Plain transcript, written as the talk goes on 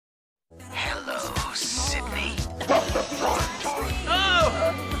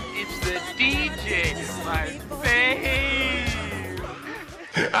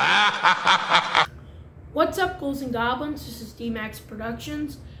What's up, Ghouls and Goblins? This is D-Max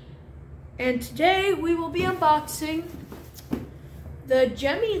Productions, and today we will be unboxing the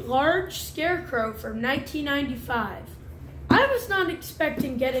Gemmy Large Scarecrow from 1995. I was not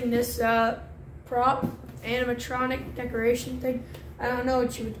expecting getting this prop, animatronic decoration thing. I don't know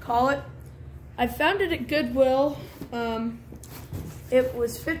what you would call it. I found it at Goodwill. It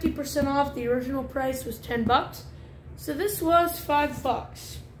was 50% off. The original price was 10 bucks. So this was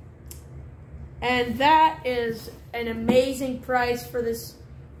 $5. And that is an amazing price for this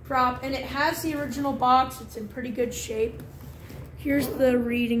prop. And it has the original box. It's in pretty good shape. Here's the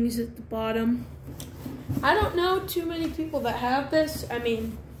readings at the bottom. I don't know too many people that have this. I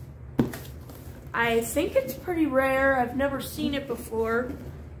mean, I think it's pretty rare. I've never seen it before.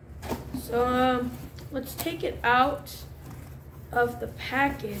 So let's take it out of the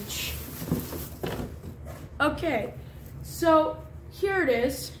package. Okay, so here it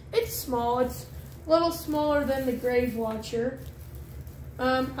is. It's small. It's a little smaller than the Grave Watcher.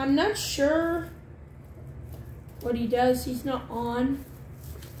 I'm not sure what he does. He's not on.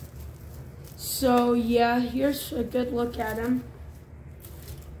 So yeah, here's a good look at him.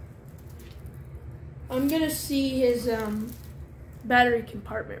 I'm gonna see his battery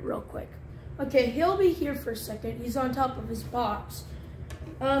compartment real quick. Okay, he'll be here for a second. He's on top of his box.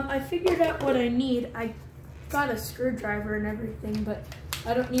 I figured out what I need. I got a screwdriver and everything, but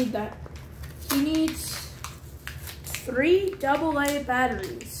I don't need that. He needs 3 AA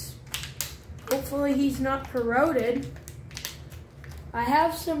batteries. Hopefully he's not corroded. I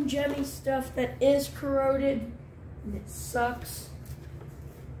have some Gemmy stuff that is corroded, and it sucks.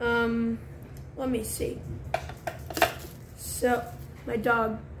 Let me see. So, my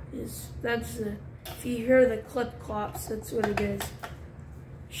dog is, if you hear the clip clops, that's what it is.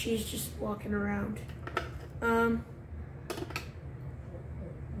 She's just walking around.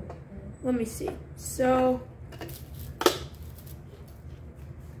 Let me see. So,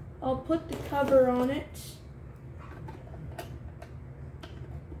 I'll put the cover on it.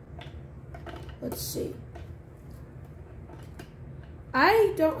 Let's see.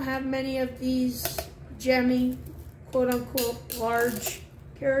 I don't have many of these Gemmy, quote-unquote, large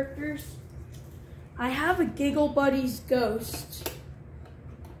characters. I have a Giggle Buddies ghost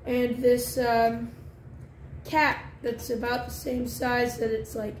and this cat that's about the same size that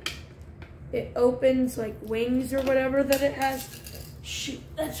it's like, it opens like wings or whatever that it has. Shoot,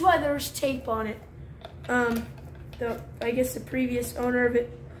 that's why there was tape on it. I guess the previous owner of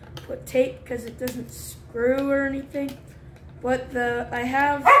it put tape because it doesn't screw or anything. But that's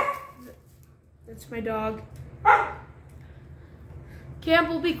my dog.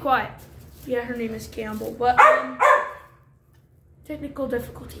 Campbell, be quiet. Yeah, her name is Campbell, but technical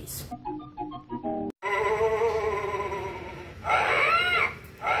difficulties.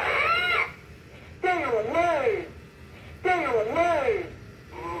 Stay away! Stay away!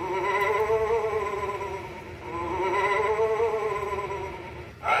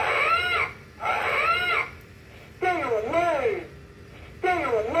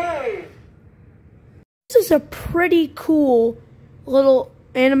 This is a pretty cool little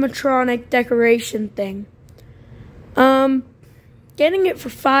animatronic decoration thing. Getting it for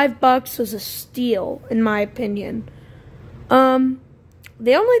 $5 was a steal, in my opinion. The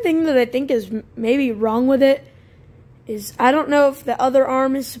only thing that I think is maybe wrong with it is I don't know if the other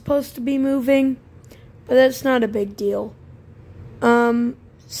arm is supposed to be moving, but that's not a big deal.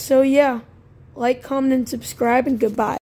 So yeah, like, comment, and subscribe, and goodbye.